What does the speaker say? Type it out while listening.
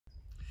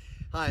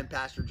Hi, I'm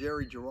Pastor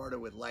Jerry Gerardo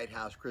with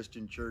Lighthouse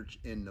Christian Church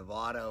in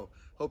Novato.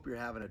 Hope you're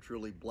having a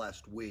truly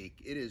blessed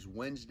week. It is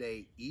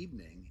Wednesday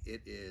evening.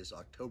 It is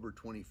October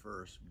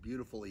 21st.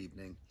 Beautiful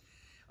evening.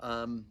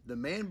 The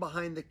man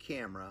behind the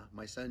camera,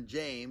 my son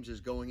James, is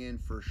going in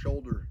for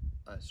shoulder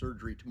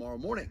surgery tomorrow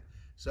morning.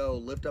 So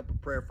lift up a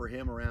prayer for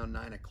him around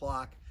 9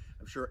 o'clock.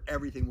 I'm sure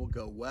everything will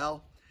go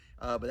well.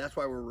 But that's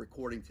why we're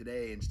recording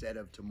today instead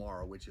of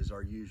tomorrow, which is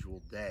our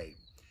usual day.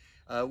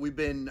 We've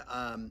been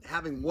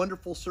having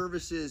wonderful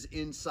services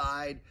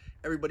inside.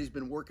 Everybody's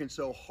been working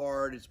so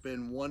hard. It's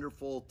been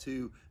wonderful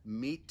to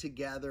meet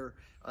together.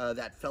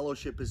 That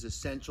fellowship is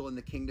essential in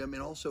the kingdom,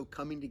 and also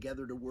coming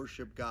together to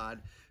worship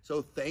God.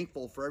 So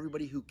thankful for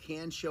everybody who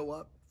can show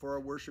up for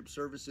our worship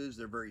services.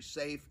 They're very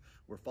safe.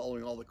 We're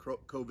following all the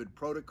COVID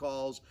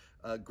protocols,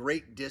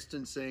 great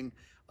distancing,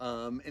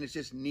 and it's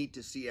just neat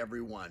to see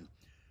everyone.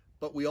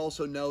 But we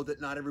also know that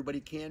not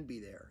everybody can be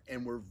there,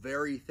 and we're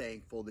very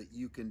thankful that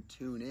you can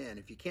tune in.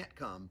 If you can't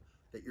come,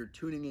 that you're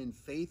tuning in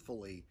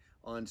faithfully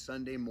on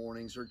Sunday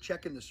mornings or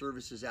checking the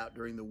services out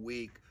during the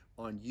week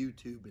on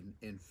YouTube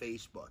and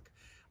Facebook.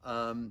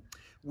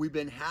 We've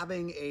been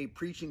having a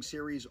preaching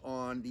series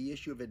on the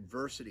issue of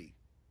adversity,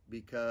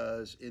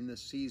 because in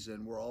this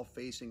season we're all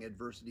facing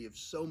adversity of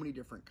so many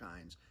different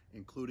kinds,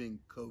 including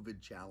COVID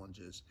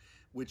challenges,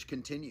 which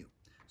continue.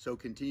 So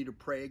continue to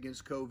pray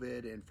against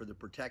COVID and for the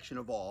protection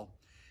of all,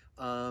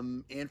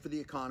 and for the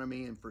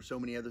economy and for so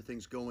many other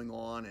things going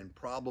on and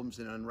problems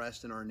and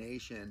unrest in our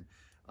nation.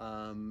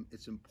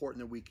 It's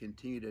important that we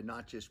continue to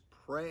not just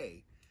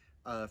pray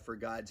for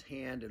God's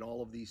hand and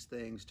all of these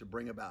things to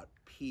bring about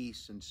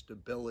peace and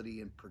stability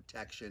and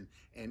protection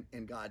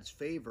and God's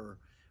favor,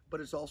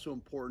 but it's also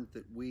important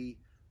that we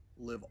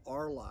live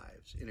our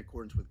lives in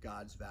accordance with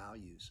God's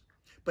values.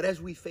 But as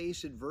we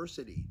face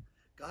adversity,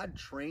 God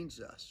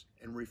trains us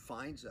and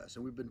refines us,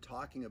 and we've been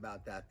talking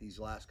about that these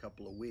last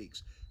couple of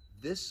weeks.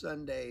 This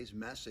Sunday's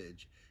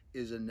message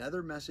is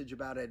another message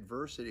about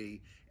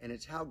adversity, and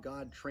it's how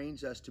God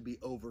trains us to be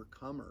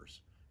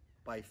overcomers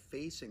by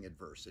facing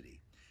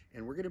adversity.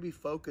 And we're going to be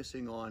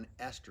focusing on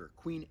Esther,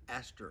 Queen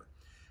Esther.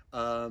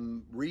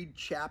 Read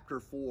chapter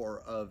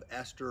 4 of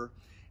Esther,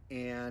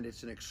 and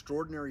it's an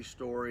extraordinary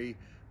story.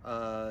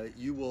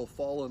 You will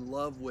fall in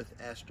love with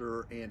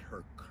Esther and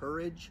her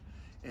courage,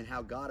 and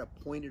how God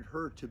appointed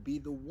her to be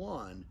the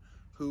one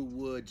who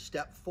would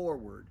step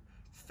forward,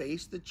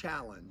 face the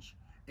challenge,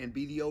 and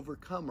be the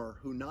overcomer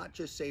who not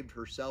just saved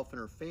herself and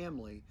her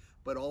family,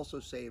 but also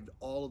saved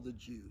all of the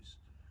Jews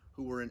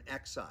who were in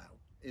exile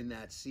in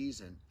that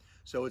season.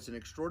 So it's an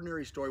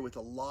extraordinary story with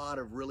a lot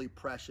of really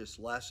precious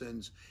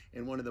lessons.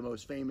 And one of the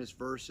most famous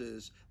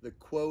verses, the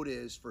quote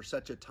is, "For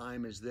such a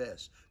time as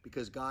this,"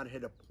 because God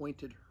had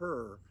appointed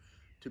her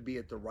to be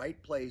at the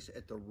right place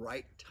at the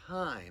right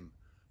time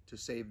to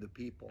save the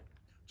people.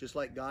 Just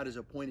like God has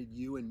appointed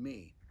you and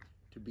me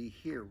to be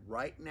here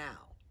right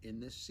now in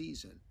this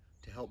season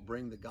to help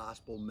bring the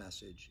gospel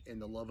message and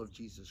the love of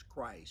Jesus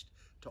Christ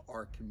to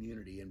our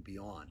community and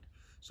beyond.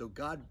 So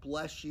God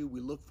bless you. We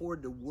look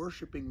forward to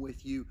worshiping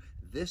with you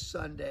this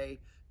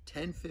Sunday,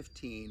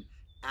 10:15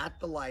 at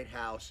the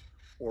Lighthouse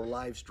or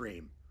live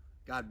stream.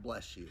 God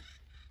bless you.